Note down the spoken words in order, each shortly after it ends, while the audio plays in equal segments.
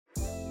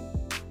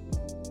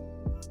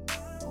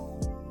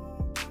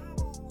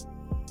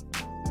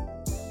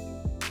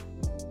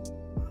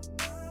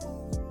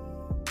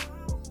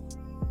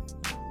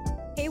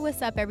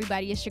what's up,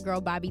 everybody? It's your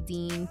girl, Bobby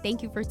Dean.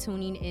 Thank you for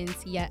tuning in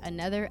to yet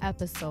another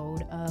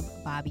episode of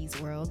Bobby's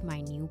World,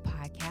 my new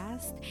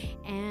podcast.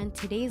 And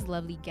today's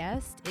lovely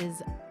guest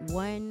is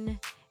one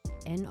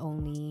and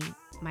only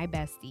my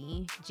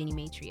bestie, Jenny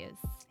Matrius.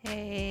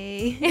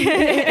 Hey.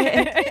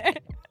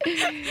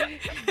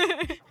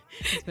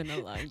 It's been a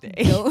long day.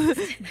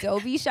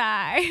 Don't be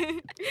shy.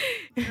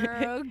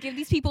 Girl, give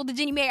these people the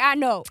Jenny May I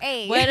know.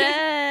 Hey. What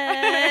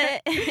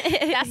up?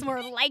 That's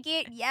more like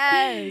it.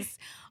 Yes.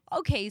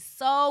 Okay,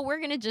 so we're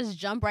going to just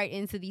jump right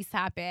into these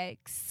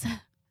topics.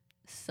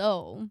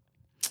 So.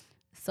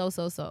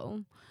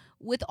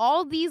 With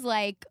all these,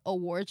 like,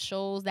 award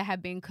shows that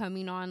have been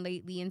coming on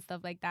lately and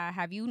stuff like that,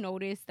 have you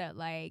noticed that,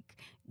 like,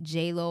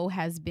 J-Lo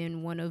has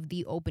been one of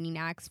the opening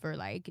acts for,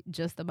 like,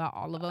 just about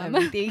all of them?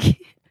 Everything.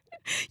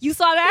 You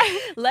saw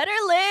that? Let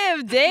her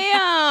live.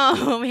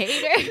 Damn.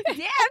 Hater. Yeah,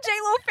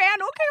 J-Lo fan.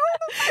 Okay,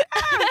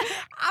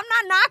 I'm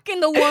not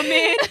knocking the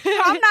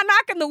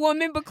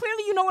woman. But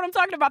clearly you know what I'm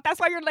talking about. That's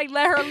why you're like,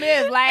 let her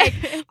live. Like,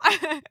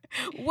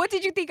 what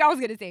did you think I was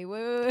going to say?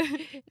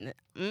 I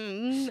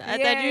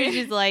thought you were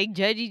just like,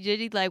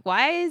 judgy. Like,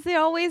 why is it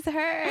always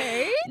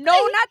her? No,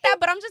 not that.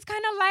 But I'm just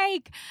kind of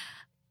like,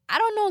 I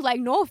don't know, like,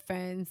 no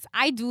offense.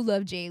 I do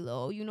love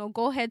J-Lo. You know,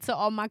 go ahead to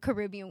all my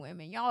Caribbean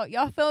women.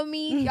 Y'all feel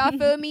me? Y'all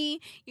feel me?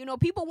 You know,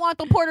 people want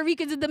the Puerto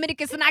Ricans and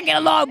Dominicans to not get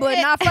along, but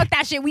nah, fuck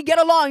that shit. We get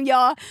along,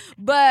 y'all.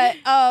 But,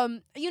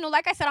 you know,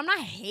 like I said, I'm not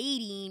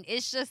hating.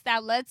 It's just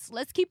that let's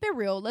keep it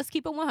real. Let's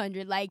keep it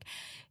 100. Like,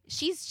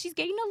 she's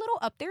getting a little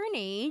up there in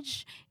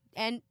age,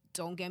 and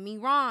don't get me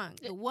wrong,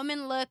 the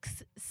woman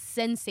looks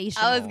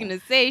sensational. I was going to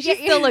say, she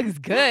still looks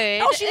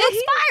good. Oh, she looks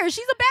fire.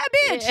 She's a bad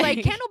bitch.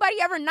 Like, can't nobody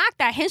ever knock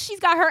that. Hence, she's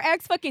got her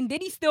ex fucking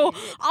Diddy still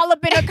all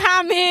up in her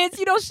comments.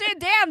 You know, shit,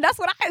 damn, that's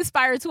what I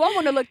aspire to. I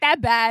want to look that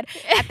bad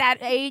at that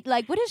age.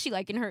 Like, what is she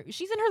like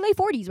she's in her late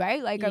 40s,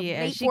 right? Like,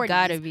 late she 40s.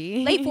 Gotta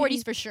be. Late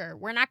 40s for sure.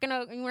 We're not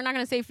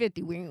gonna say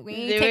 50. We ain't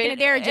taking it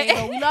there,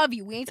 J-Lo. We love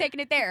you. We ain't taking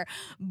it there.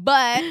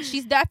 But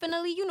she's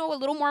definitely, you know, a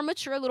little more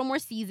mature, a little more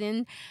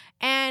seasoned.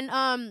 And,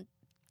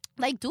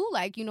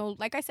 you know,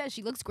 like I said,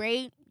 she looks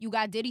great. You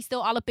got Diddy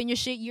still all up in your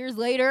shit years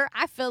later.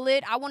 I feel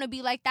it. I want to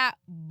be like that.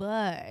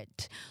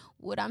 But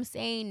what I'm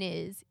saying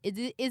is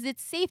it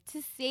safe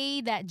to say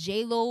that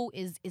J-Lo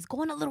is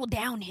going a little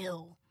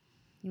downhill?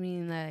 You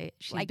mean like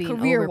she's like being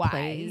career-wise?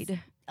 overplayed?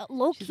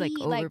 Low-key. She's like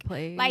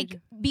overplayed. Like,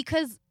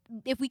 because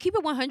if we keep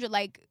it 100,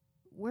 like,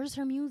 where's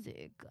her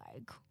music?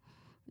 Like,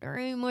 there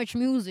ain't much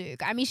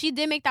music. I mean, she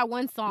did make that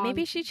one song.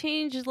 Maybe she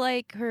changed,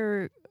 like,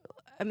 her...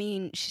 I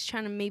mean, she's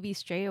trying to maybe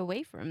stray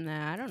away from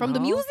that. I don't know. From the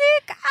music?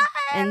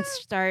 And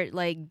start,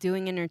 like,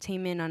 doing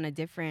entertainment on a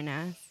different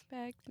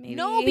aspect, maybe?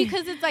 No,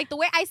 because it's like, the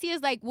way I see it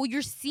is like, well,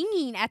 you're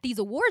singing at these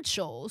award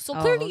shows. So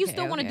clearly you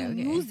still want to do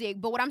music.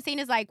 But what I'm saying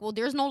is like, well,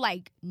 there's no,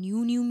 like,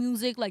 new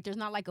music. Like, there's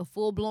not, like, a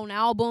full-blown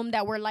album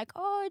that we're like,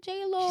 oh,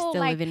 J-Lo. She's still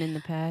like, living in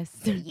the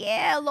past.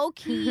 Yeah,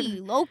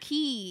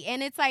 low-key.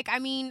 And it's like, I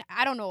mean,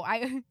 I don't know.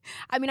 I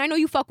mean, I know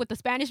you fuck with the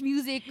Spanish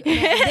music.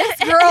 This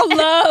girl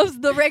loves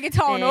the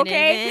reggaeton,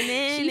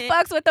 okay? She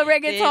fucks with the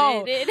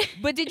reggaeton.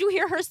 But did you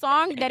hear her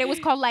song that it was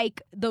called,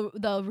 like,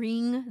 the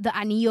ring, the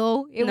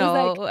anillo? It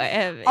was like, I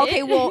haven't.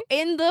 Okay, well,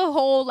 in the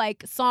whole,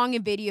 like, song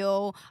and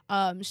video,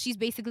 she's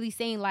basically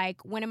saying,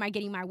 like, when am I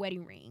getting my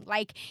wedding ring?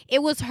 Like,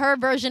 it was her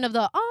version of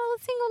the,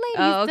 single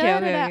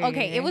ladies.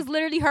 Okay, it was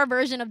literally her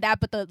version of that,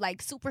 but the,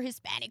 like, super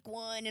Hispanic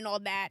one and all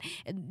that.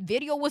 And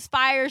video was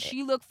fire.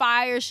 She looked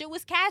fire. Shit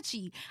was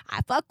catchy.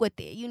 I fuck with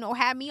it. You know,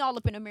 had me all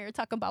up in the mirror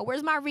talking about,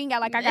 where's my ring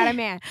at? Like, I got a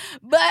man.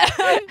 But,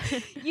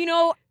 you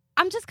know,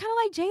 I'm just kind of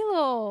like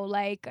J-Lo.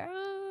 Like,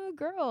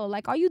 girl,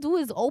 like, all you do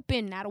is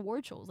open at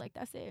award shows. Like,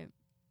 that's it.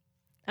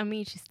 I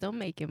mean, she's still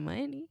making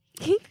money.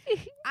 I don't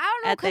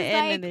know. At the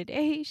end of the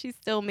day, she's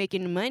still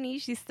making money.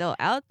 She's still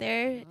out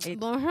there.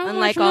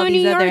 Unlike all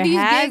these other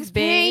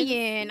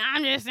has-beens.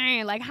 I'm just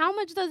saying, like, how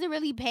much does it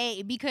really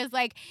pay? Because,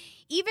 like,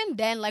 even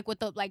then, like, with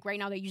the, like, right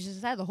now they usually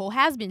just have the whole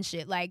has-been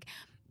shit. Like,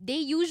 they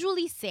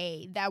usually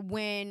say that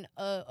when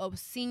a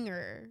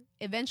singer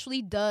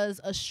eventually does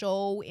a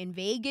show in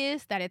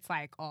Vegas, that it's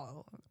like,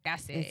 oh,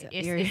 that's it.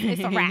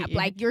 It's a wrap.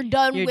 Like, you're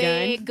done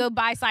with.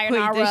 Goodbye,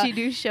 sayonara. Wait, does she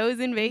do shows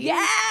in Vegas?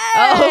 Yes.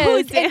 Oh,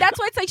 and that's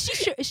why it's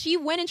like she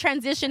went and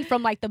transitioned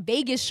from, like, the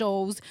Vegas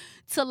shows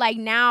to, like,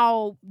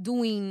 now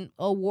doing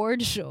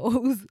award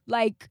shows.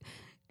 Like,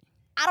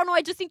 I don't know.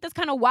 I just think that's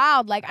kind of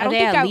wild. Like, I don't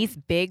think at least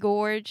big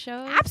award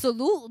shows.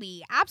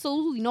 Absolutely.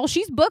 No,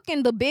 she's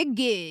booking the big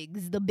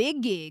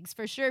gigs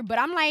for sure. But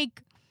I'm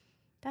like,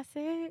 that's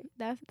it.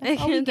 That's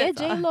all we get,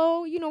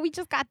 J-Lo. You know, we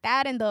just got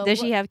that and the. Does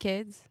she have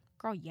kids?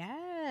 Girl,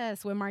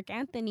 yes, with Mark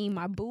Anthony,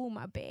 my boo,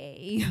 my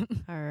babe.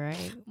 All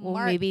right. Well,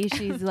 Mark. maybe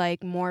she's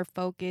like more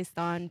focused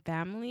on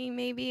family,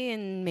 maybe,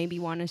 and maybe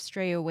want to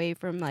stray away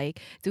from like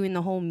doing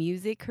the whole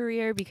music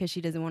career because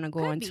she doesn't want to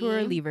go on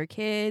tour, leave her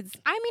kids.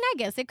 I mean, I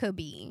guess it could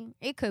be.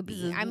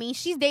 I mean,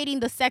 she's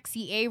dating the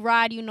sexy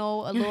A-Rod, you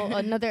know, a little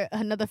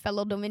another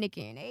fellow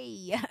Dominican.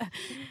 Hey,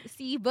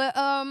 see, but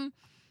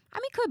I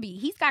mean, could be.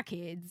 He's got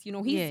kids, you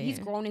know. He's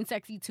grown and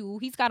sexy too.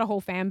 He's got a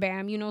whole fan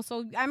bam, you know.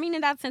 So I mean,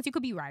 in that sense, you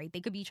could be right. They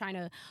could be trying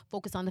to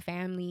focus on the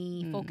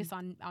family, focus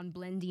on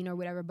blending or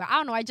whatever. But I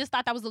don't know. I just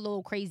thought that was a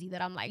little crazy.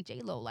 That I'm like,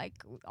 J-Lo, like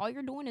all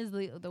you're doing is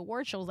the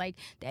award shows. Like,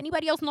 did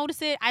anybody else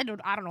notice it? I don't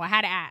know. I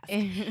had to ask.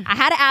 I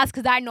had to ask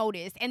because I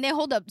noticed. And then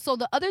hold up. So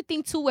the other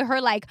thing too with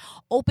her like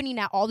opening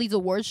at all these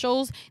award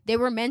shows, they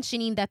were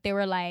mentioning that they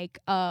were like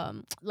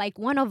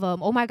one of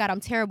them. Oh my God,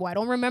 I'm terrible. I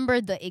don't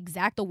remember the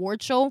exact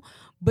award show,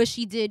 but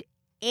she did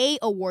a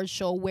award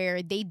show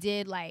where they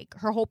did like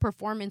her whole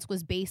performance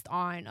was based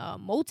on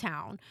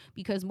Motown,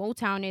 because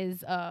Motown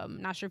is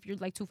not sure if you're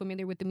like too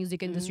familiar with the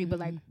music industry, but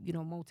like, you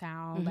know,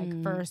 Motown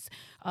like first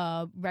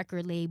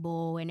record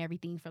label and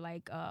everything for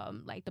like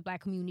the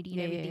Black community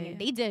and everything. And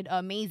they did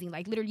amazing,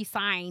 like literally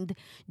signed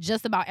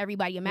just about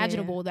everybody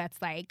imaginable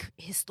that's like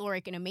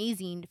historic and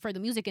amazing for the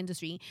music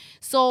industry.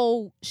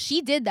 So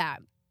she did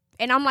that.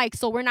 And I'm like,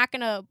 so we're not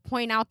gonna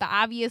point out the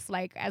obvious,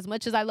 like, as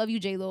much as I love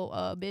you,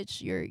 J-Lo,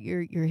 bitch, you're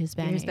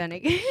Hispanic. You're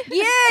Hispanic. Yeah,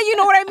 you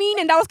know what I mean?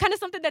 And that was kind of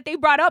something that they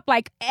brought up,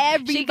 like,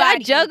 everybody. She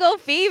got juggle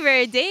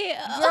fever,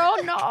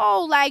 girl, no,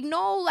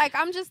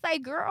 I'm just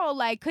like, girl,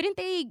 like, couldn't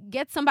they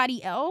get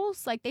somebody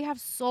else? Like, they have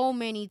so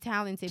many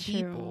talented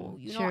people,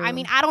 you know? I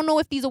mean, I don't know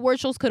if these award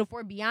shows could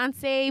afford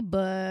Beyonce,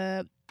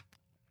 but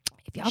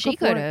she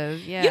could have,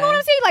 yeah. You know what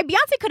I'm saying? Like,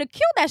 Beyonce could have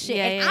killed that shit.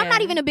 And I'm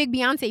not even a big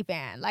Beyonce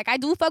fan. Like, I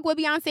do fuck with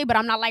Beyonce, but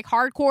I'm not like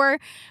hardcore.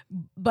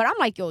 But I'm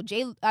like, yo,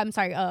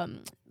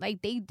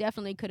 like they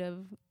definitely could have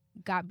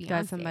got Beyonce.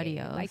 Got somebody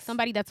else. Like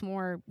somebody that's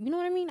more, you know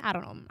what I mean? I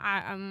don't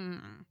know.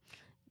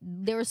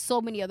 There were so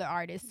many other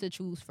artists to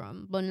choose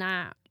from, but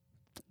not.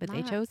 But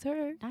they chose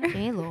her. Not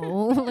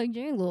J-Lo. Like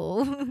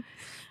J-Lo.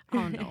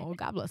 Oh no,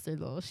 God bless her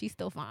though. She's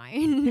still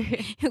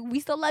fine.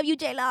 We still love you,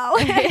 J-Lo.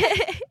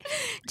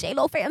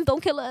 J-Lo fans,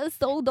 don't kill us.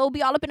 So they'll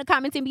be all up in the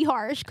comments and be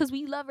harsh because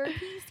we love her.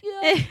 Peace,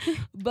 yeah.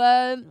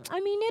 But I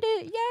mean, it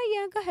is.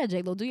 Yeah. Go ahead,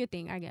 J-Lo. Do your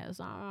thing. I guess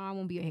I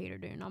won't be a hater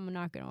then. I'm gonna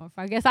knock it off.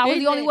 I guess I was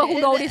the only one who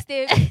noticed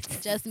it.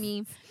 Just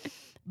me.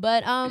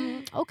 But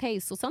okay.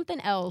 So something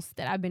else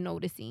that I've been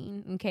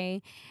noticing.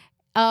 Okay.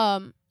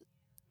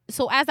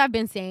 So as I've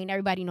been saying,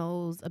 everybody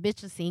knows a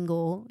bitch is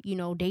single. You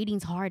know,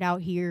 dating's hard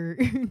out here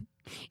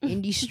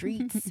in these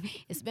streets.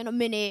 It's been a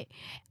minute.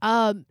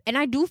 And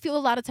I do feel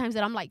a lot of times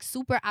that I'm like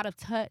super out of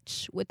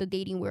touch with the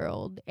dating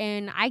world.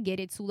 And I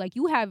get it too. Like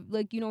you have,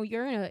 like, you know,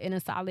 you're in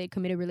a solid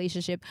committed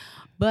relationship.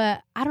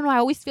 But I don't know. I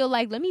always feel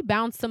like, let me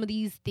bounce some of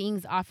these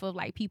things off of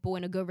like people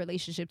in a good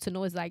relationship to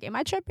know, it's like, am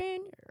I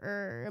tripping?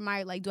 Or am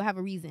I like, do I have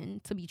a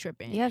reason to be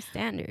tripping? You have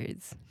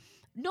standards.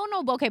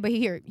 No, but okay, but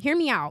hear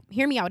me out.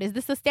 Is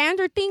this a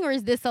standard thing or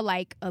is this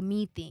a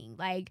me thing?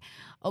 Like,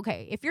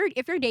 okay, if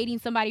you're dating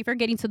somebody, if you're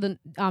getting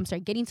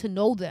to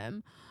know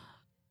them,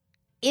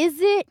 is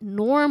it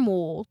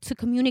normal to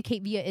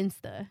communicate via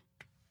Insta?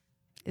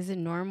 Is it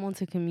normal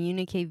to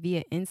communicate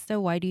via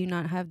Insta? Why do you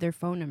not have their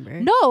phone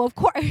number? No, of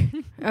course.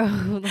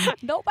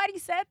 Nobody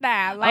said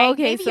that. Like,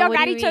 okay, maybe so y'all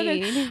got each other.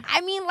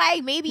 I mean,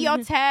 like, maybe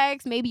y'all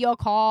text, maybe y'all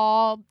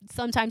call,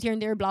 sometimes here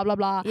and there, blah, blah,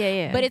 blah.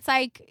 Yeah. But it's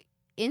like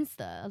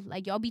Insta,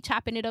 like y'all be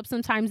chopping it up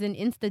sometimes in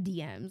Insta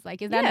DMs.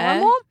 Like, is that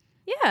normal?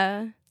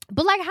 Yeah.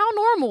 But like, how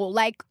normal?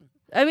 Like,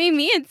 I mean,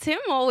 me and Tim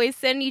always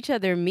send each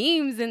other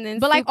memes and then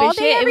but like all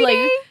day, every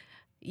day?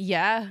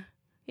 Yeah.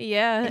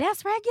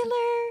 That's regular.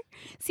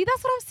 See,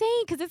 that's what I'm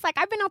saying. Because it's like,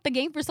 I've been out the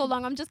game for so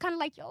long. I'm just kind of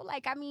like, yo,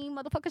 like, I mean,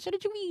 motherfucker,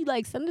 shouldn't you be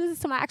like sending this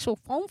to my actual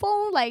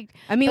phone? Like,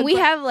 I mean,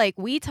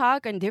 we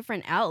talk on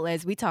different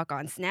outlets. We talk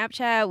on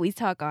Snapchat. We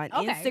talk on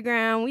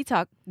Instagram. We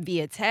talk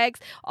via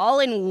text, all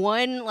in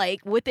one,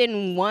 like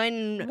within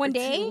one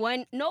day.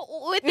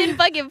 Within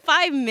fucking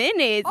 5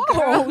 minutes.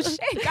 Oh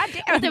shit!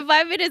 Goddamn. Within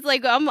 5 minutes,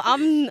 like I'm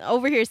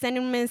over here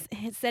sending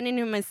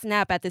him a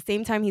snap at the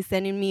same time he's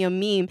sending me a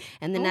meme,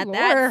 and then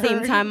that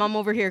same time I'm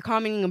over here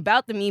commenting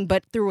about the meme,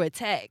 but through a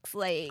text.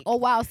 Like, oh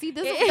wow, see,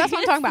 that's what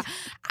I'm talking about.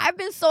 I've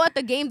been so at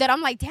the game that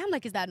I'm like, damn,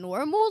 like, is that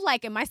normal?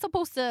 Like, am I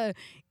supposed to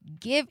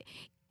give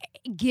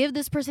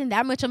this person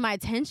that much of my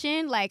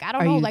attention? Like, I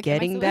don't know. Like,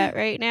 getting that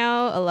right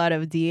now? A lot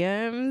of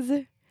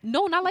DMs.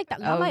 No, not like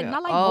that. Not like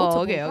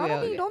multiple. Okay.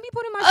 Don't be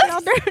putting my shit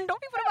out there. Don't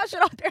be putting my shit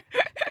out there.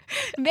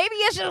 Maybe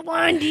it's just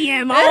one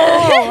DM.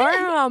 I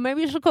don't know.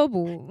 Maybe it's a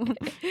couple.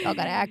 Y'all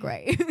gotta act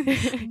right.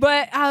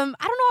 But I don't know.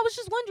 I was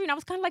just wondering. I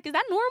was kind of like, is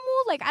that normal?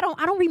 Like, I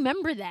don't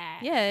remember that.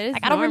 Yeah, it is.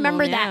 Like, I don't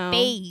remember that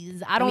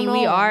phase. I mean, know.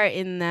 We are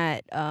in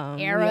that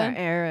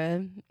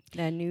era.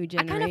 That new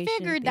generation. I kind of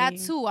figured that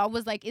too. I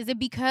was like, is it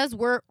because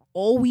we're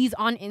always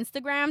on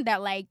Instagram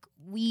that like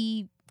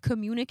we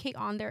communicate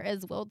on there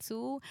as well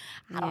too?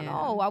 I don't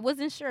know. I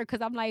wasn't sure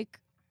because I'm like,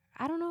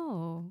 I don't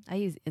know. I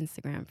use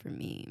Instagram for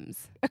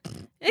memes.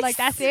 Like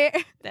that's it.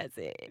 That's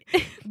it.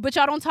 But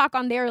y'all don't talk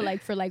on there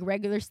like for like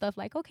regular stuff.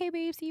 Like, okay,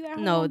 babe, see you at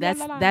home. No, blah,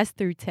 blah, blah. that's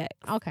through text.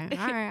 Okay,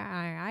 all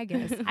right. I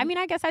guess. I mean,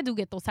 I guess I do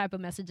get those type of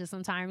messages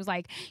sometimes.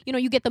 Like, you know,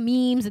 you get the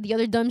memes and the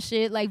other dumb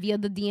shit like via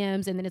the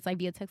DMs, and then it's like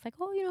via text, like,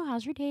 oh, you know,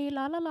 how's your day?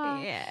 La la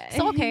la. Yeah.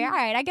 So okay, all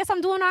right. I guess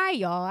I'm doing all right,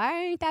 y'all. I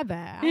ain't that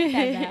bad.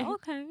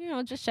 Okay, you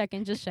know, just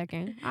checking.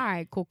 All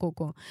right, cool.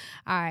 All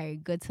right,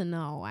 good to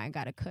know. I ain't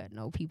gotta cut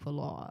no people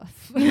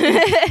off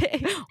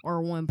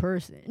or one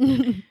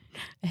person.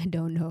 I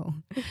don't know,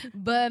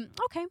 but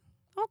okay.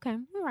 All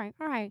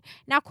right.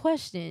 Now,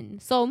 question.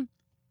 So,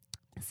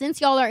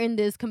 since y'all are in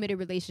this committed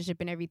relationship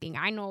and everything,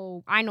 I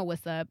know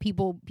what's up.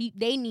 People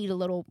they need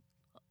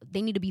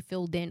to be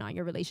filled in on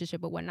your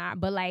relationship or whatnot.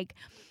 But like,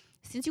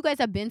 since you guys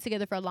have been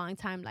together for a long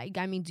time, like,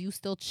 I mean, do you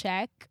still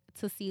check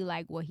to see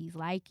like what he's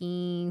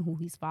liking, who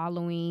he's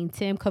following?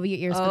 Tim, cover your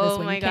ears for this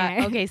one. Oh my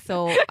God. Okay,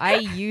 so I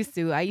used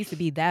to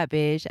be that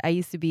bitch. I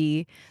used to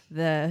be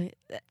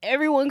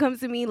everyone comes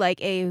to me like,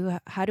 hey,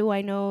 how do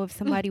I know if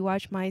somebody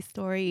watched my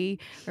story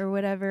or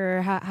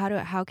whatever?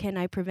 How can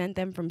I prevent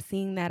them from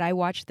seeing that I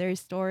watched their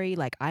story?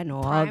 Like, I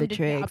know all the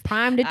tricks.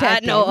 Prime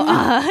detective.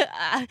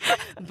 I know.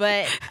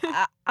 But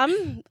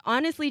I'm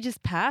honestly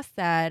just past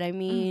that. I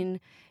mean,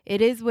 it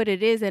is what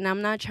it is, and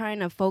I'm not trying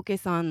to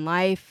focus on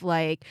life,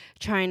 like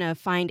trying to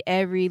find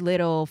every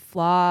little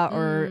flaw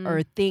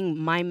or thing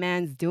my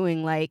man's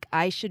doing. Like,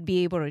 I should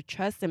be able to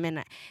trust him,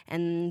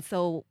 and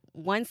so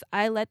once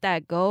I let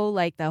that go,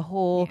 like the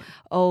whole,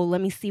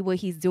 let me see what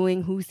he's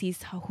doing, who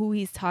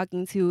he's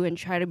talking to, and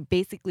try to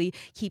basically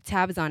keep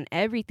tabs on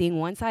everything.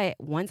 Once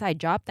I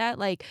dropped that,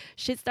 like,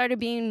 shit started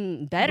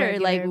being better,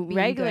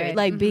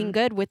 being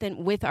good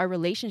with our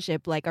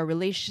relationship. Like, our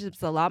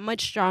relationship's a lot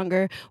much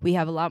stronger. We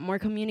have a lot more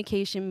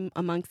communication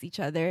amongst each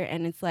other,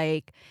 and it's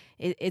like,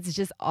 it's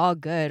just all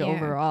good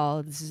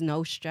overall. There's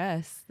no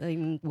stress. I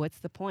mean, what's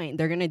the point?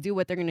 They're gonna do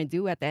what they're gonna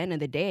do at the end of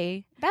the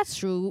day. That's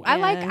true.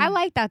 Yeah. I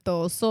like that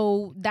though.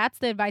 So that's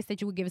the advice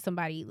that you would give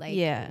somebody, like,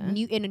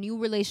 in a new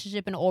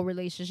relationship, an old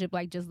relationship,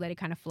 like, just let it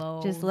kind of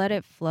flow. Just let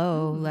it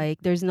flow.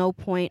 Like, there's no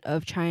point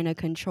of trying to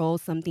control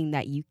something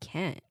that you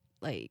can't.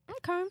 Like,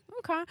 okay.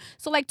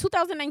 So like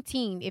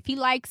 2019, if he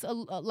likes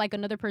like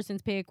another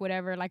person's pic,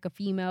 whatever, like a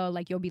female,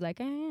 like, you'll be like,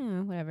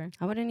 whatever.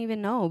 I wouldn't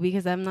even know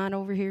because I'm not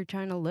over here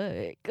trying to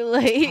look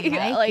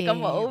like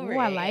I'm over it.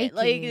 I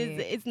like it.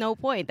 It's no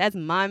point. That's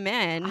my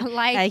man. I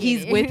like it.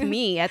 He's with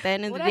me. At the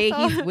end of the day,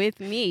 he's with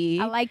me.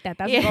 I like that.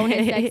 That's grown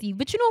and sexy.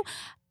 But you know,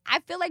 I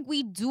feel like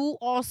we do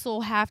also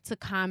have to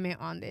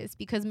comment on this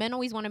because men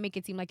always want to make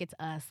it seem like it's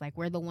us, like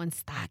we're the ones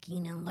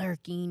stalking and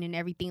lurking and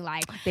everything.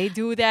 Like, they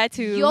do that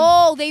too.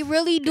 Yo, they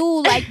really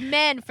do. Like,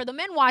 men, for the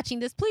men watching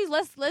this, please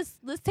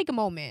let's take a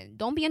moment.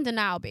 Don't be in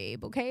denial,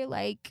 babe. Okay,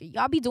 like,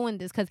 y'all be doing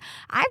this because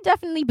I've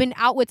definitely been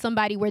out with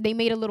somebody where they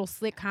made a little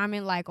slick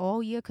comment like, oh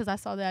yeah, because I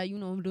saw that, you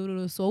know,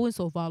 so and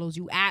so follows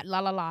you at la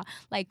la la.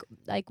 Like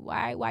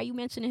why are you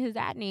mentioning his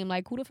ad name?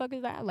 Like, who the fuck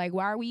is that? Like,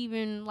 why are you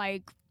even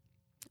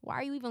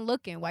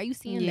looking? Why are you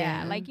seeing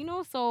that? Like, you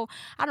know, so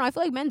I don't know. I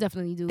feel like men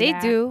definitely do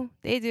that.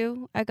 They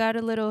do. I got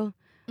a little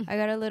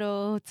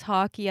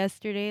talk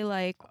yesterday,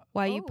 like,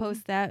 why you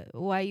post that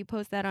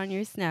on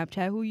your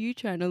Snapchat? Who you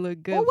trying to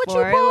look good for? What you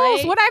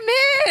post? Like, what I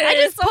missed? I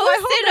just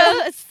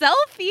posted a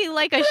selfie,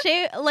 like a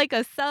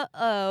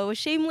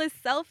shameless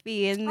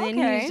selfie, and then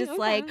he was just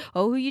like,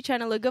 oh, who you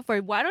trying to look good for?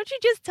 Why don't you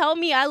just tell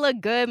me I look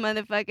good,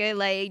 motherfucker?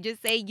 Like,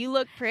 just say you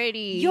look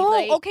pretty. Yo,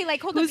 like, okay,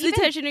 like, hold on. Whose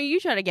attention are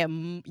you trying to get?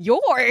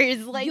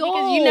 Yours, like,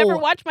 because you never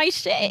watch my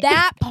shit.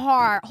 That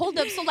part. Hold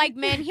up. So, like,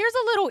 man, here's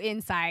a little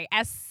insight.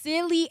 As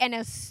silly and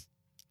as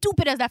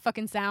stupid as that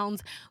fucking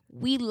sounds,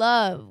 we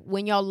love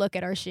when y'all look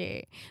at our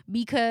shit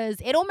because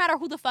it don't matter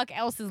who the fuck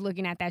else is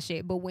looking at that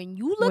shit, but when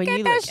you look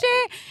at that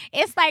shit,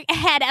 it's like,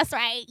 that's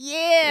right,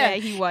 yeah,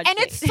 he watched and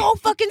it's so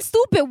fucking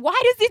stupid. Why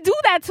does it do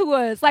that to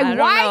us? Like,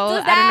 why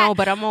does that? I don't know,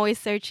 but I'm always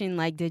searching,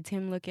 like, did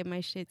Tim look at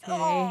my shit today?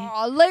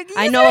 Oh, look,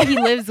 I know he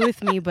lives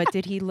with me, but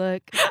did he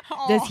look?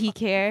 Does he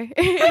care?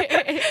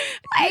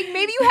 Like,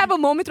 maybe you have a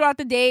moment throughout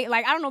the day,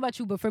 like, I don't know about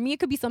you, but for me it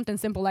could be something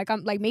simple, like,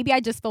 I'm like, maybe I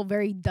just felt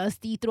very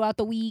dusty throughout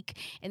the week,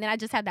 and then I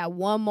just had that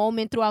one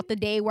moment throughout the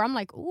day where I'm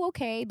like, oh,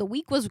 okay, the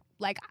week was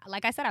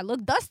like I said, I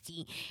look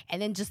dusty,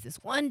 and then just this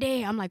one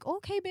day I'm like,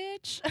 okay,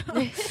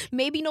 bitch,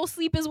 maybe no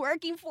sleep is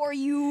working for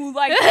you.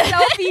 Like,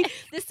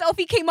 this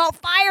selfie came out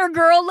fire,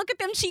 girl. Look at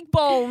them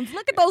cheekbones,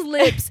 look at those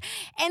lips.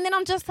 And then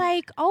I'm just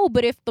like, oh,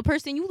 but if the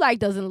person you like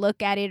doesn't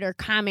look at it or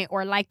comment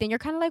or like, then you're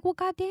kind of like, well,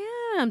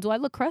 goddamn, do I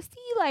look crusty?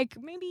 Like,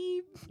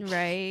 maybe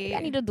I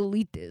need to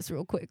delete this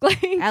real quick.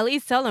 Like, at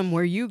least tell them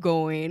where you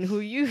going, who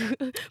you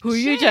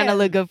trying to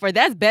look good for.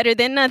 That's better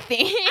than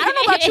nothing. I don't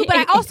know about you, but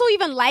I also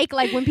even like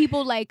when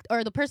people like,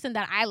 or the person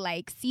that I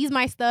like sees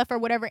my stuff or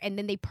whatever, and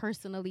then they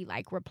personally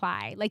like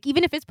reply, like,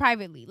 even if it's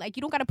privately, like,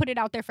 you don't got to put it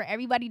out there for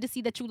everybody to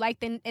see that you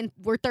liked and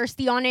we're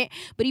thirsty on it,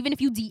 but even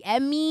if you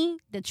DM me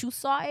that you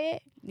saw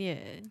it, Yeah.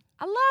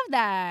 I love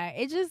that.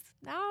 It just,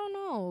 I don't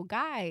know,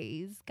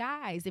 guys,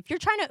 if you're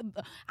trying to,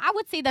 I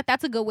would say that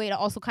that's a good way to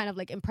also kind of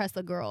like impress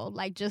a girl,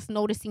 like just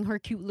noticing her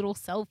cute little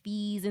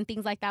selfies and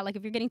things like that. Like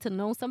if you're getting to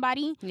know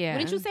somebody,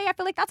 wouldn't you say? I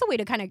feel like that's a way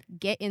to kind of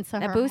get into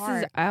her boosts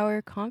heart.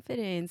 our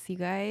confidence, you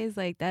guys.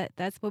 Like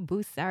that's what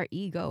boosts our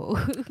ego.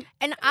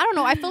 And I don't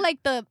know, I feel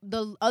like the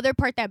other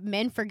part that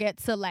men forget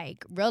to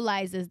like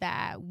realize is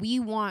that we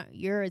want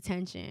your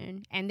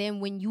attention, and then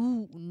when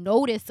you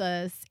notice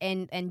us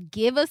and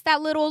give us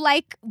that little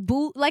like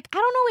boot, like I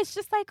don't know, it's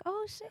just like,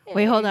 oh shit.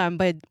 Wait, hold on.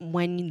 But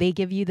when they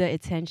give you the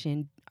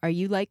attention, are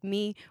you like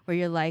me, where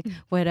you're like,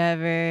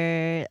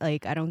 whatever,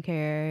 like I don't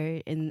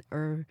care,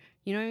 or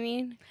you know what I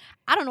mean?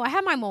 I don't know. I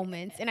have my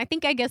moments, and I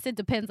guess it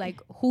depends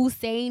like who's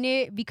saying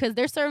it, because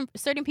there's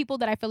certain people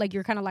that I feel like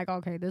you're kind of like,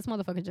 okay, this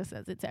motherfucker just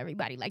says it to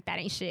everybody, like that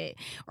ain't shit,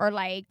 or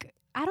like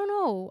I don't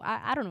know.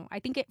 I don't know. I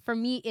think for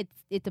me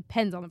it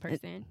depends on the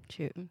person.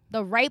 True.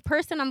 The right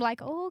person, I'm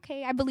like, oh,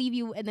 okay, I believe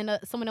you, and then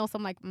someone else,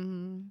 I'm like,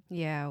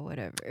 yeah,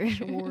 whatever.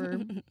 Sure,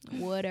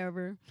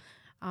 whatever.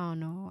 I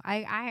don't know.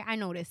 I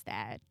noticed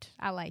that.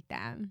 I like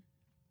that.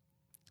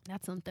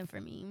 That's something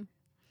for me.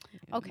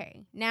 Yeah.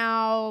 Okay.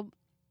 Now,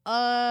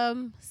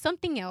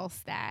 something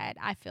else that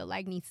I feel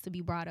like needs to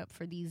be brought up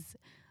for these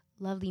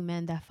lovely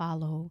men that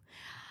follow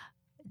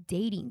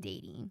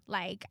dating.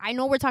 Like, I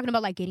know we're talking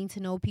about like getting to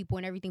know people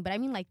and everything, but I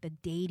mean like the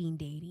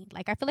dating.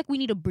 Like, I feel like we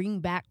need to bring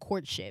back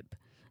courtship.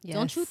 Yes.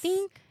 Don't you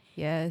think?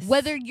 Yes.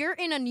 Whether you're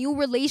in a new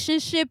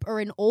relationship or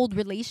an old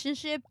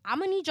relationship, I'm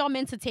gonna need y'all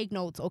men to take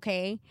notes,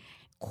 okay?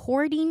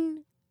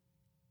 Courting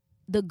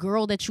the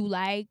girl that you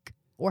like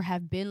or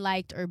have been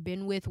liked or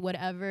been with,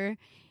 whatever,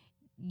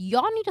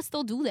 y'all need to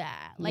still do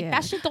that. Like,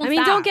 that shit don't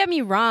stop. Don't get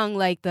me wrong.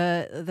 Like,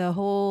 the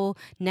whole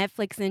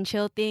Netflix and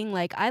chill thing,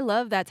 like, I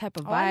love that type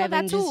of vibe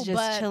and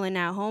just chilling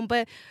at home.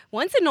 But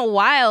once in a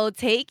while,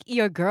 take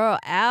your girl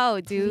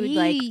out, dude. Please,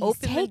 like,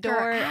 open the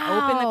door,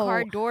 open the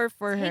car door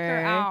for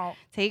her.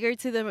 Take her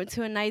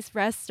to a nice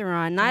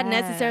restaurant. Not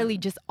necessarily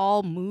just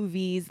all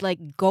movies.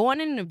 Like, go on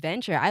an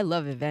adventure. I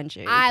love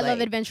adventures. I love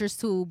adventures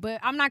too.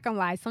 But I'm not gonna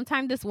lie.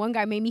 Sometimes this one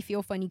guy made me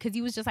feel funny because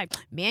he was just like,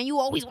 man, you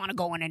always want to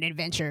go on an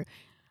adventure.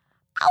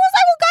 I was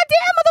like, well,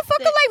 goddamn,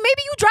 motherfucker, like,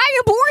 maybe you dry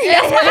and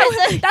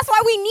boring. That's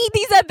why we need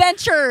these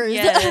adventures.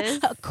 Yes.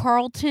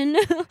 Carlton.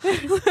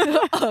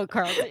 Oh,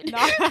 Carlton.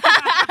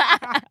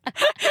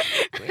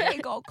 We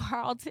ain't go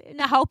Carlton.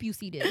 I hope you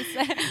see this.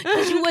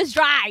 Because you was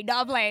dry. No,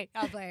 I'm playing.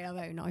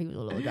 No, he was a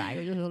little dry.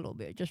 Just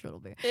a little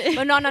bit.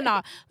 But no. No,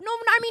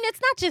 I mean,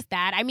 it's not just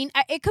that. I mean,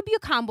 it could be a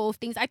combo of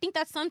things. I think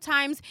that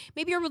sometimes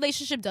maybe your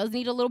relationship does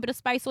need a little bit of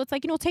spice. So it's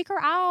like, take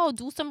her out,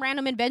 do some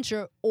random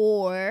adventure.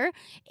 Or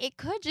it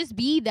could just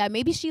be that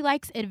maybe she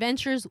likes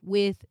adventures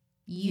with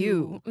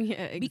you. Yeah,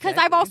 exactly. Because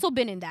I've also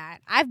been in that.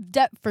 I've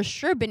for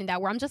sure been in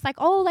that where I'm just like,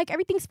 oh, like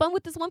everything's fun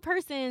with this one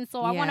person,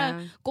 so I want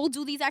to go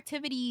do these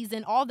activities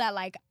and all that.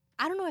 Like,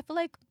 I don't know, I feel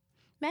like,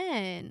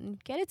 man,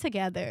 get it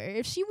together.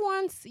 If she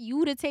wants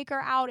you to take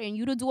her out and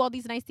you to do all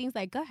these nice things,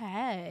 like, go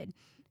ahead,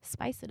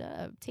 spice it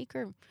up, take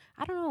her,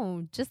 I don't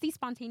know, just these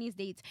spontaneous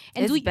dates.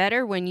 And it's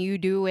better when you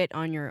do it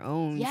on your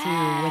own too,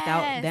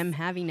 without them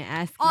having to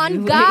ask you.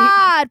 On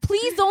God,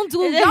 please don't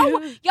do it. Y'all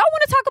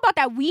want to talk about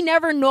that? We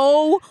never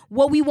know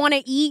what we want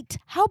to eat.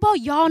 How about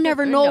y'all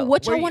never know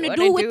what y'all want to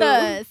do with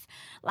us?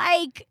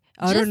 Like,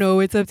 I don't know.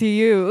 It's up to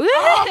you.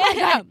 Oh my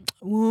God.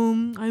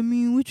 I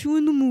mean, what you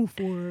in the mood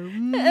for?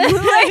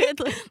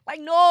 like,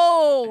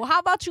 no. How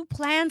about you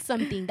plan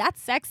something?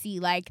 That's sexy.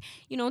 Like,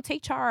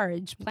 take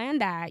charge. Plan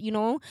that.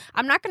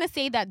 I'm not gonna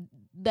say that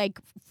like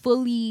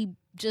fully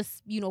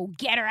just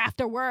get her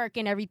after work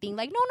and everything.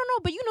 Like, no.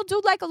 But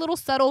do like a little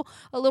subtle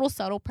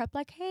prep.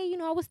 Like, hey,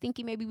 I was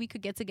thinking maybe we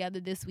could get together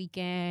this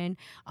weekend.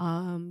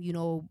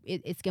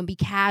 It's gonna be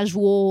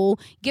casual.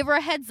 Give her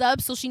a heads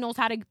up so she knows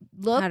how to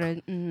look.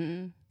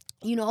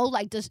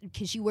 Like,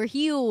 can she wear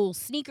heels,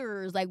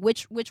 sneakers, like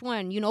which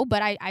one,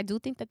 but I do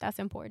think that that's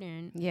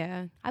important.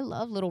 Yeah. I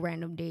love little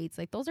random dates.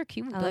 Like, those are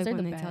cute. I those like are when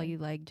the they best. tell you,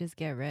 like, just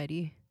get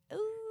ready.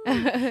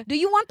 Do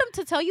you want them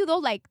to tell you, though,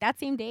 like, that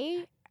same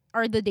day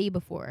or the day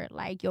before?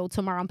 Like, yo,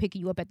 tomorrow I'm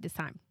picking you up at this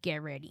time.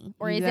 Get ready.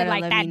 Or is it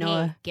like that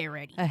day? Get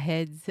ready. A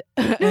heads.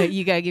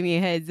 You got to give me a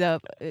heads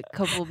up. A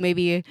couple,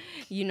 maybe,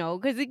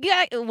 because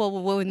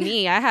with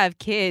me, I have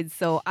kids,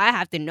 so I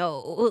have to know,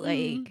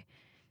 like,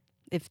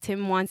 if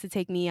Tim wants to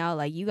take me out,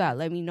 like, you got to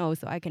let me know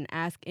so I can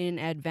ask in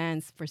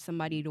advance for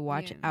somebody to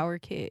watch our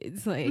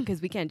kids. Like,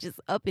 because we can't just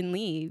up and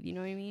leave. You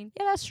know what I mean?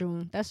 Yeah, that's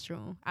true.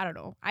 I don't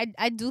know.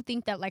 I do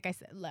think that, like I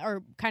said,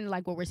 or kind of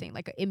like what we're saying,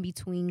 like an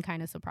in-between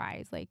kind of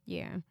surprise. Like,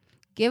 yeah.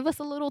 Give us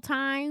a little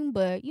time,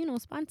 but,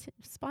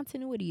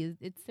 spontaneity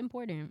it's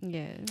important.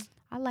 Yeah.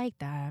 I like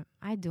that.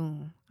 I do.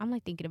 I'm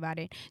like thinking about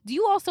it. Do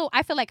you also,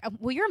 I feel like,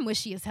 well, you're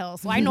mushy as hell.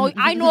 So I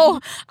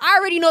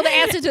already know the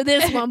answer to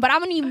this one, but I'm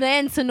going to need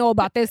men to know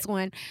about this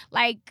one.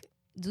 Like,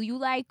 do you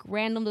like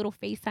random little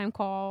FaceTime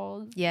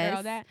calls? Yes.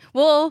 All that?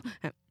 Well,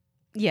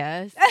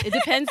 yes. It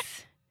depends.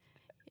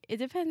 It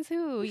depends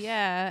who.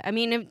 Yeah. I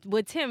mean,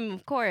 with Tim,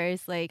 of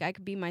course, like I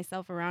could be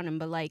myself around him,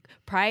 but like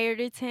prior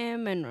to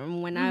Tim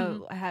and when I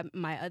had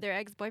my other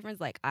ex-boyfriends,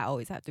 like I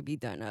always have to be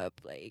done up.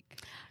 Like,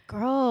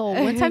 girl,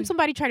 one time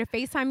somebody tried to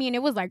FaceTime me and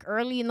it was like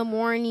early in the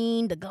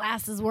morning. The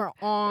glasses were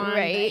on.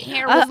 Right. The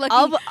hair was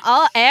looking.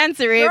 I'll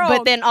answer it, girl,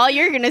 but then all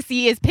you're gonna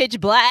see is pitch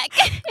black.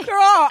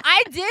 Girl,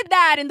 I did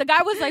that, and the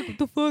guy was like, "What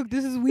the fuck?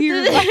 This is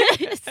weird."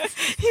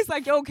 He's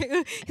like, "Yo,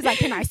 okay." He's like,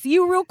 "Can I see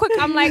you real quick?"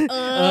 I'm like,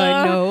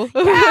 no.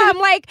 Yeah, I'm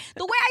like,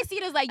 the way I see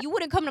it is like, you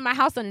wouldn't come to my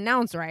house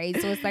unannounced, right?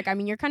 So it's like, I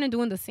mean, you're kind of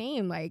doing the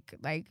same. Like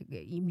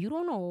you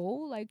don't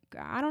know. Like,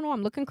 I don't know.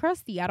 I'm looking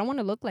crusty. I don't want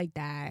to look like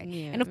that.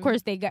 Yeah. And of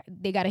course, they got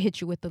to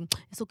hit you with them.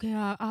 It's okay.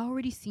 I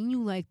already seen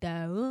you like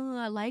that.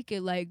 I like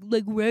it, like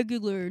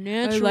regular,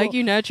 natural. I like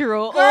you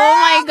natural. Girl,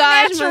 oh my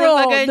gosh, natural,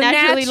 motherfucker,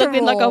 naturally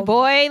looking like a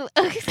boy.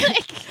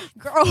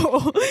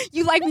 Girl,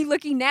 you like me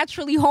looking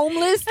naturally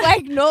homeless?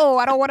 Like, no,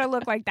 I don't want to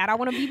look like that. I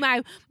want to be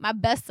my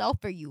best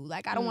self for you.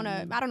 Like, I don't want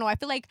to. I don't know. I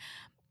feel like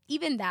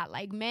even that,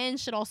 like, men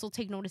should also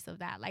take notice of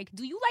that. Like,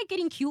 do you like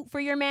getting cute for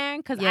your man?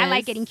 Because I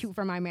like getting cute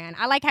for my man.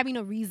 I like having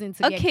a reason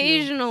to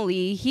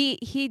occasionally get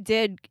cute. he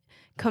did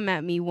come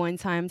at me one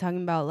time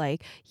talking about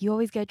like, you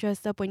always get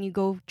dressed up when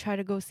you try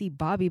to go see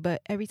Bobby,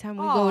 but every time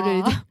we go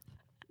to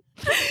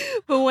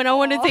but when I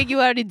want to take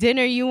you out to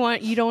dinner, you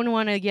don't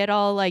want to get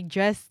all like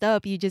dressed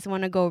up. You just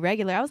want to go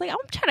regular. I was like, I'm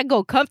trying to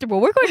go comfortable.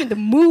 We're going to the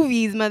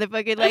movies,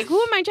 motherfucker. Like, who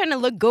am I trying to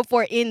look good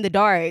for in the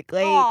dark?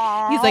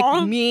 Like, he's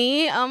like,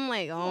 me. I'm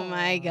like, oh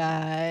my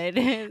god.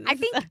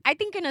 I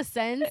think in a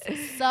sense,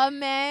 some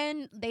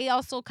men, they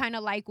also kind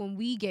of like when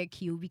we get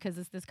cute, because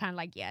it's this kind of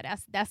like, yeah,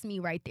 that's me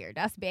right there.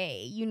 That's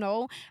bae. You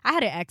know, I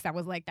had an ex that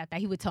was like that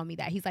he would tell me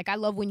that. He's like, I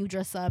love when you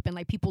dress up and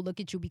like people look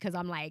at you, because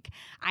I'm like,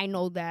 I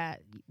know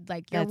that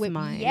like you're with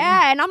mine. me.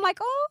 Yeah, and I'm like,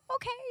 oh,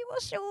 okay, well,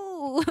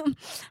 shoot.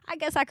 I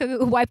guess I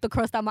could wipe the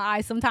crust out my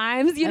eyes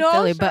sometimes, you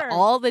know. Sure. But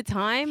all the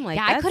time, like,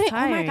 yeah, I couldn't.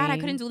 tiring. Oh my god, I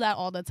couldn't do that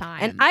all the time.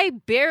 And I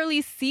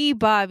barely see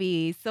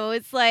Bobby, so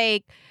it's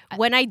like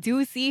when I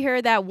do see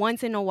her that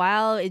once in a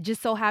while, it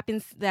just so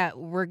happens that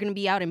we're gonna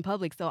be out in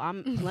public. So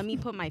let me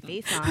put my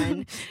face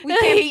on. We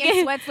can't be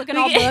in sweats looking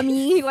all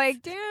bummy.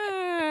 Like,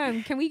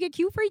 damn, can we get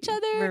cute for each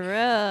other? For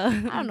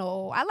real. I don't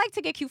know. I like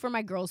to get cute for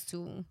my girls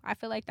too. I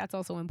feel like that's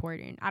also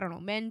important. I don't know.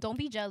 Men, don't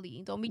be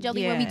jelly. Don't be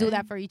jelly when we do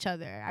that for each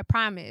other. I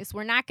promise.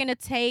 We're not gonna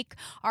take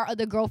our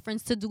other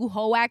girlfriends to do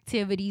whole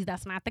activities.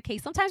 That's not the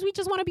case. Sometimes we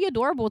just want to be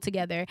adorable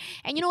together.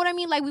 And you know what I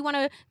mean? Like, we want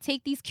to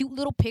take these cute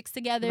little pics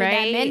together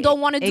that men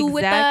don't want to do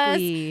with us.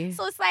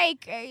 So it's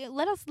like,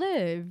 let us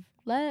live.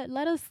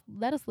 Let us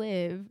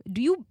live.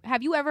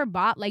 Have you ever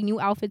bought like new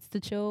outfits to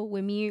chill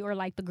with me or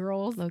like the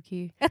girls?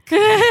 Low-key.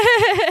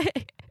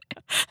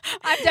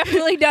 I've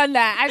definitely done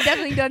that.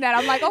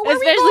 I'm like, oh, where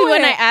especially we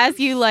going? when I ask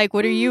you like,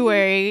 what are you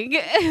wearing?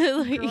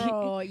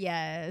 Girl,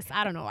 yes.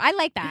 I don't know. I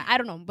like that. I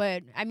don't know,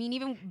 but I mean,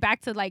 even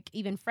back to like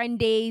even friend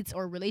dates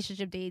or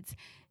relationship dates,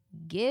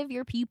 give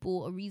your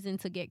people a reason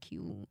to get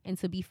cute and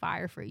to be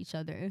fire for each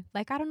other.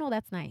 Like, I don't know,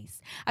 that's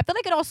nice. I feel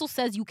like it also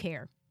says you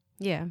care.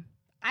 Yeah.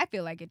 I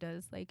feel like it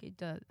does. Like, it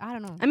does. I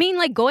don't know. I mean,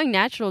 like, going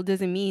natural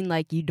doesn't mean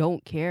like you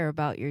don't care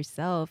about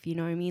yourself. You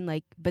know what I mean?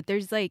 Like, but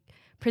there's like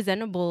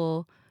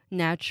presentable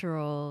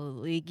natural.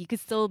 Like, you could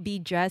still be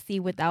dressy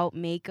without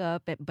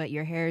makeup, but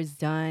your hair is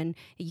done.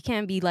 You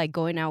can't be like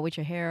going out with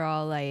your hair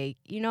all like,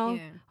 you know,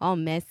 all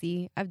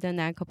messy. I've done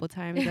that a couple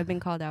times. I've been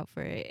called out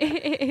for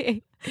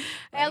it.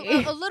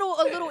 a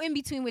little in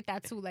between with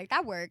that too. Like,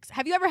 that works.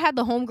 Have you ever had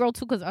the homegirl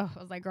too? Because I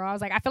was like, girl,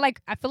 I feel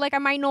like I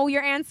might know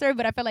your answer,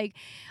 but I feel like,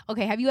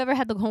 okay, have you ever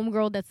had the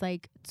homegirl that's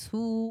like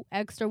too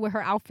extra with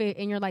her outfit,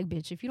 and you're like,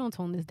 bitch, if you don't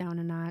tone this down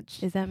a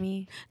notch. Is that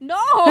me? No.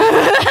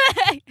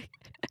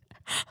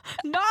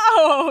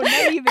 No,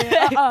 not even.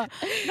 No, I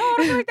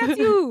don't feel like that's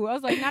you. I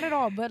was like, not at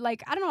all. But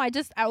like, I don't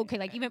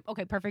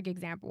know. Perfect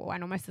example. I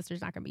know my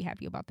sister's not gonna be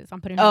happy about this. I'm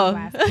putting her on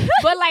blast.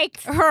 But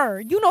like her,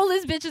 you know,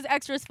 this bitch is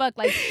extra as fuck.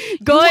 Like,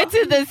 going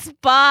to the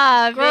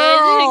spa,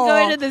 bitch.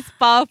 Going to the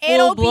spa,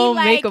 full blown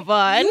like, makeup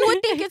on. You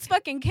would think it's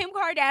fucking Kim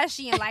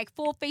Kardashian, like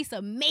full face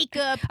of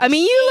makeup. I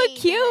mean, you look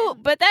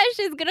cute, but that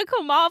shit's gonna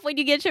come off when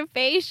you get your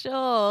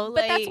facial.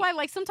 But that's why,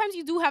 like, sometimes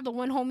you do have the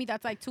one homie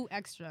that's like too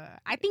extra.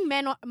 I think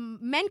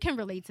men can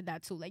relate to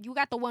that too. Like, you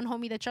got the one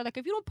homie that you're like,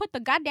 if you don't put the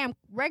goddamn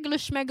regular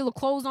schmegular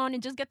clothes on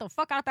and just get the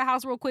fuck out the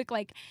house real quick,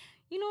 like,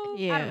 you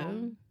know, I don't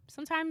know.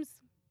 Sometimes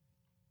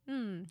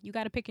you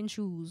gotta pick and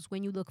choose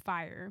when you look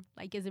fire.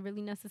 Like, is it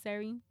really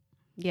necessary?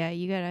 Yeah,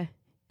 you gotta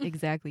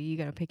exactly. You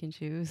gotta pick and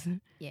choose.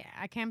 Yeah,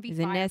 I can't be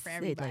fire for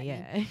everybody.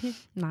 Yeah.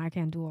 Nah, I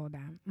can't do all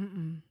that.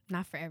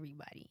 Not for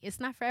everybody. It's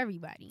not for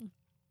everybody.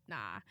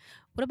 Nah.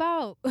 What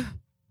about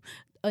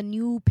a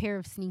new pair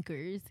of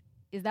sneakers?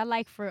 Is that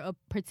like for a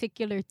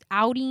particular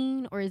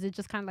outing, or is it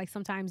just kind of like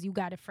sometimes you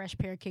got a fresh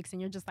pair of kicks and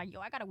you're just like, yo,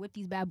 I gotta whip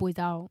these bad boys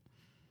out?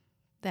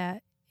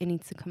 That it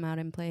needs to come out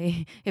and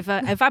play. If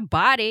I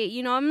bought it,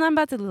 you know, I'm not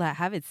about to like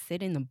have it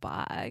sit in the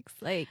box.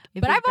 Like,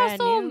 but I've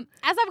also,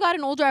 as I've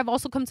gotten older, I've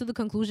also come to the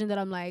conclusion that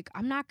I'm like,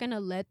 I'm not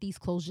gonna let these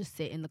clothes just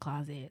sit in the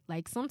closet.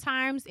 Like,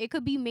 sometimes it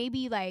could be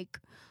maybe like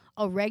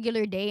a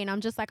regular day and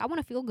I'm just like, I want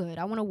to feel good.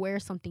 I want to wear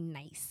something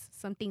nice.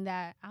 Something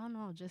that, I don't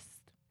know, just,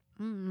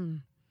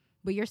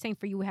 But you're saying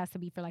for you, it has to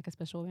be for like a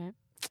special event?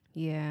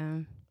 Yeah.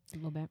 A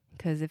little bit.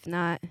 Because if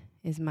not,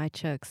 it's my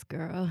Chucks,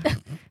 girl.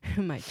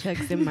 My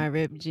Chucks and my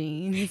ripped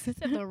jeans.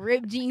 The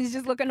ripped jeans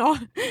just looking all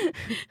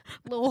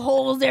little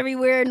holes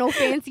everywhere. No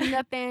fancy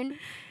nothing.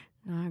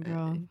 Nah,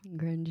 girl.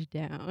 Grunge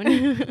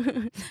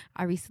down.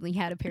 I recently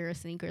had a pair of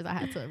sneakers I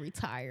had to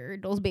retire.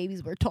 Those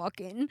babies were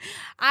talking.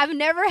 I've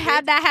never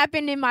had that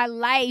happen in my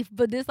life,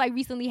 but this like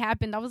recently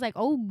happened. I was like,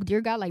 oh,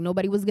 dear God, like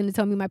nobody was going to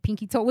tell me my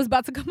pinky toe was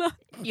about to come out.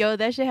 Yo,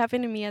 that shit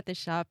happened to me at the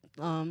shop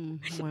when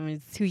it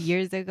was 2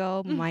 years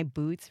ago. My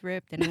boots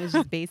ripped and it was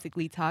just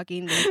basically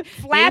talking.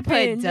 They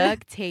put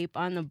duct tape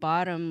on the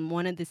bottom.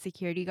 One of the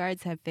security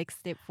guards had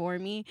fixed it for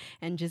me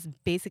and just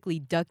basically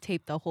duct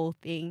taped the whole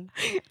thing.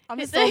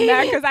 I'm so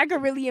mad because I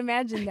could really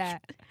imagine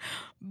that.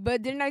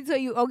 But didn't I tell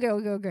you?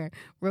 Okay.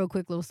 Real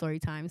quick little story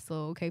time.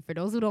 So, okay, for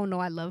those who don't know,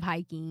 I love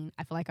hiking.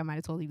 I feel like I might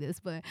have told you this,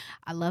 but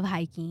I love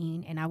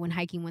hiking. And I went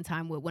hiking one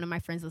time with one of my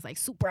friends that's like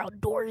super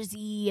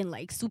outdoorsy and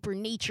like super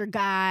nature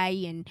guy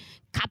and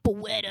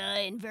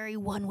capoeira and very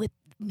one with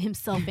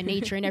himself and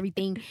nature and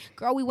everything.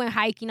 Girl, we went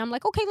hiking. I'm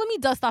like, okay, let me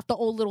dust off the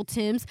old little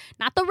Timbs.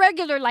 Not the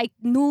regular like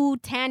new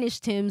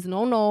tannish Timbs.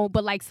 No,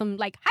 but like some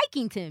like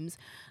hiking Timbs.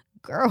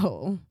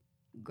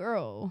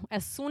 Girl,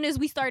 as soon as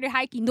we started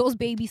hiking, those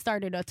babies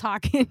started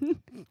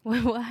talking.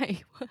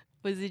 Why?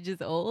 Was it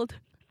just old?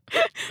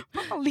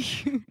 Probably.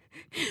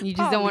 You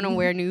just don't want to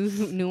wear new.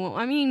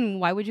 I mean,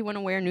 why would you want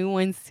to wear new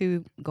ones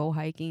to go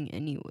hiking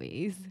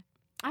anyways?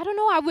 I don't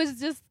know. I was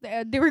just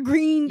they were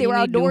green. They were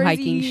outdoorsy. New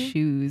hiking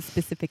shoes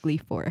specifically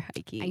for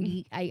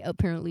hiking. I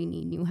apparently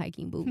need new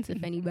hiking boots.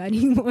 If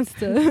anybody wants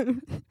to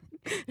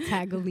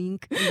tag a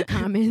link in the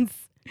comments.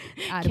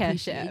 I'd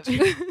appreciate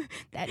you.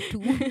 That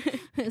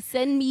too.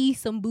 Send me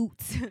some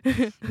boots.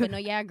 But no,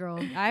 yeah, girl.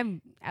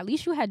 At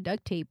least you had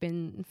duct tape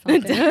and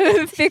something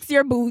to fix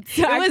your boots.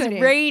 It was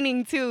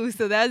raining too,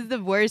 so that's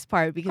the worst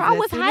part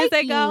because as soon as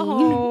I got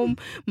home,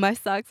 my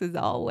socks was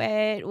all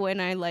wet.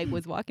 When I like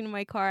was walking in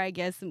my car, I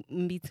guess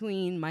in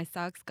between my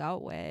socks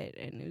got wet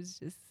and it was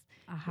just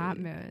a hot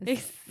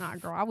mess. Nah,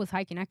 girl, I was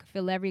hiking. I could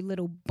feel every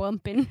little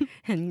bump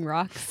and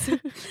rocks.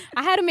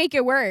 I had to make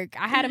it work.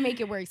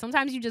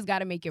 Sometimes you just got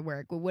to make it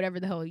work with whatever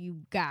the hell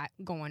you got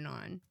going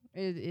on.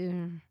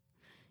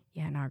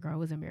 Yeah, nah, girl, it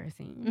was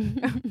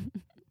embarrassing.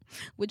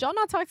 Would y'all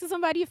not talk to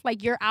somebody if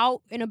like you're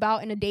out and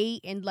about in a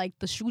date and like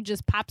the shoe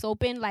just pops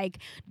open? Like,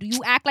 do you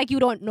act like you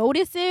don't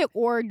notice it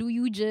or do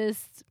you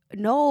just...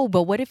 No,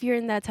 but what if you're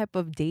in that type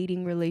of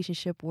dating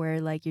relationship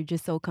where like you're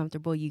just so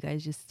comfortable you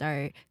guys just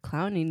start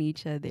clowning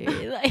each other?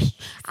 Like,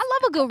 I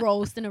love a good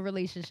roast in a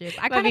relationship.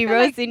 I be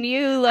roasting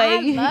you like I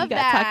love you got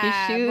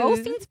that. Talking shoes.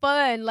 Roasting's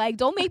fun. Like,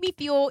 don't make me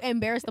feel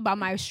embarrassed about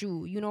my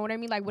shoe. You know what I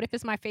mean? Like, what if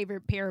it's my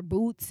favorite pair of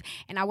boots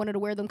and I wanted to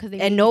wear them because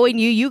they knowing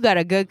you got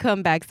a good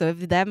comeback. So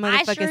if that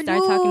motherfucker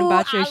starts talking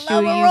about your shoe,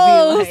 you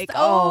be like,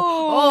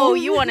 oh,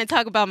 you want to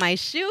talk about my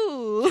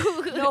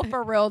shoe? No,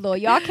 for real though,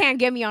 y'all can't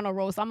get me on a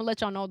roast. I'm gonna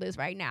let y'all know this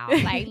right now.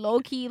 Like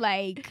low key,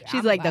 like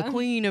she's like the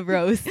queen of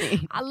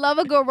roasting. I love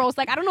a good roast.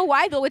 Like I don't know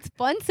why though. It's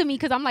fun to me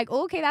because I'm like,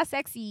 oh, okay, that's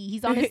sexy.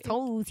 He's on his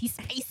toes. He's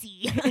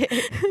spicy.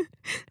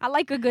 I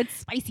like a good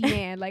spicy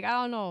man. Like I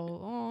don't know.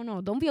 Oh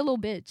no, don't be a little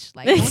bitch.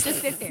 Like don't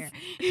just sit there.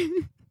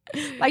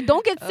 Like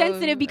don't get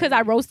sensitive because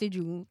I roasted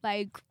you.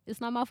 Like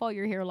it's not my fault.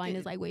 Your hairline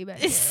is like way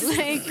better.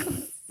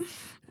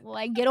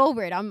 Like get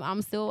over it.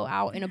 I'm still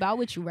out and about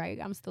with you, right?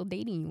 I'm still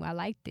dating you. I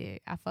liked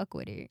it. I fuck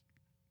with it.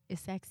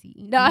 It's sexy.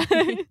 No.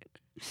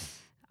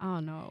 I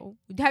don't know.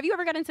 Have you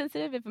ever gotten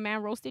sensitive if a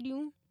man roasted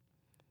you?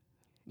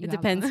 It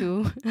depends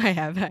who. I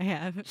have.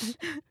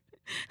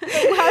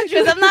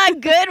 Because I'm not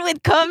good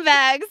with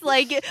comebacks.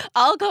 Like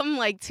I'll come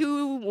like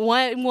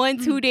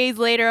 2 days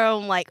later.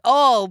 I'm like,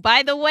 oh,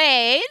 by the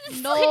way,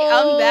 no,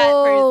 I'm that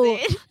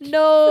person.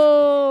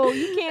 No,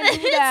 you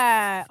can't do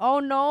that. Oh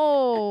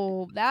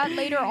no, that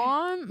later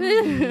on,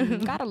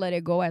 gotta let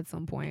it go at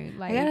some point.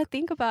 Like I gotta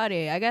think about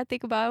it. I gotta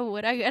think about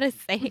what I gotta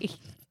say.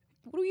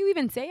 What do you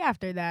even say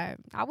after that?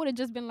 I would have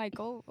just been like,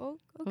 oh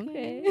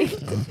okay.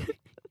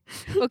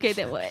 Okay,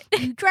 then what?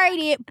 You tried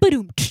it.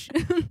 Ba-doom.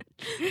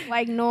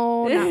 Like,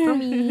 no, not for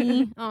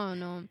me. Oh,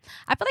 no.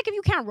 I feel like if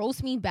you can't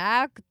roast me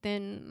back,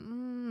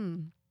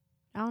 then,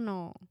 I don't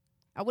know.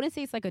 I wouldn't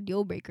say it's like a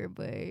deal breaker,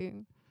 but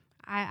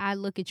I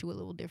look at you a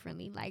little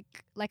differently.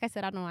 Like I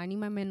said, I don't know. I need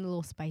my men a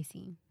little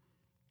spicy.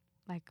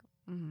 Like,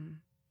 I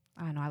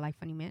don't know. I like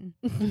funny men.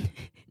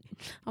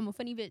 I'm a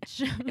funny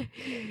bitch.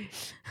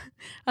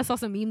 I saw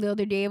some meme the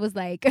other day. It was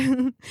like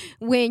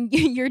when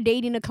you're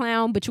dating a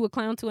clown, but you a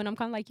clown too. And I'm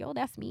kind of like, yo,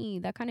 that's me.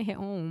 That kind of hit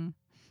home.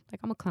 Like,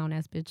 I'm a clown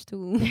ass bitch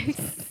too.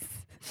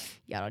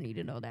 Y'all don't need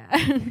to know that.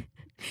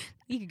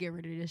 You could get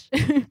rid of this.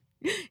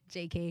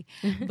 JK.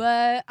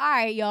 But all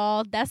right,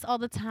 y'all. That's all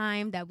the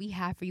time that we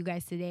have for you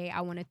guys today.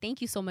 I want to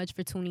thank you so much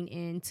for tuning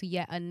in to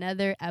yet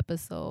another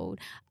episode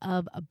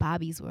of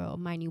Bobby's World,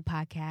 my new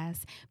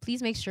podcast.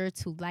 Please make sure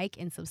to like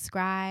and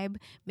subscribe.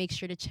 Make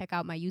sure to check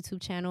out my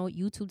YouTube channel,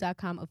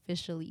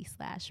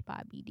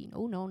 youtube.com/Bobby Dean.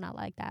 Oh, no, not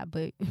like that,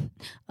 but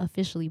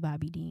officially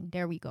Bobby Dean.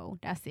 There we go.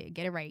 That's it.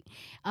 Get it right.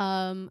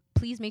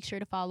 Please make sure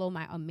to follow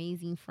my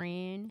amazing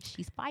friend.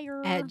 She's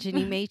fire. At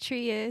Jenny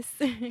Matrius.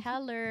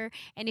 Heller.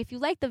 And if you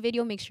like the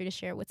video, make sure to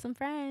share it with some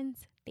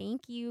friends.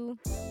 Thank you.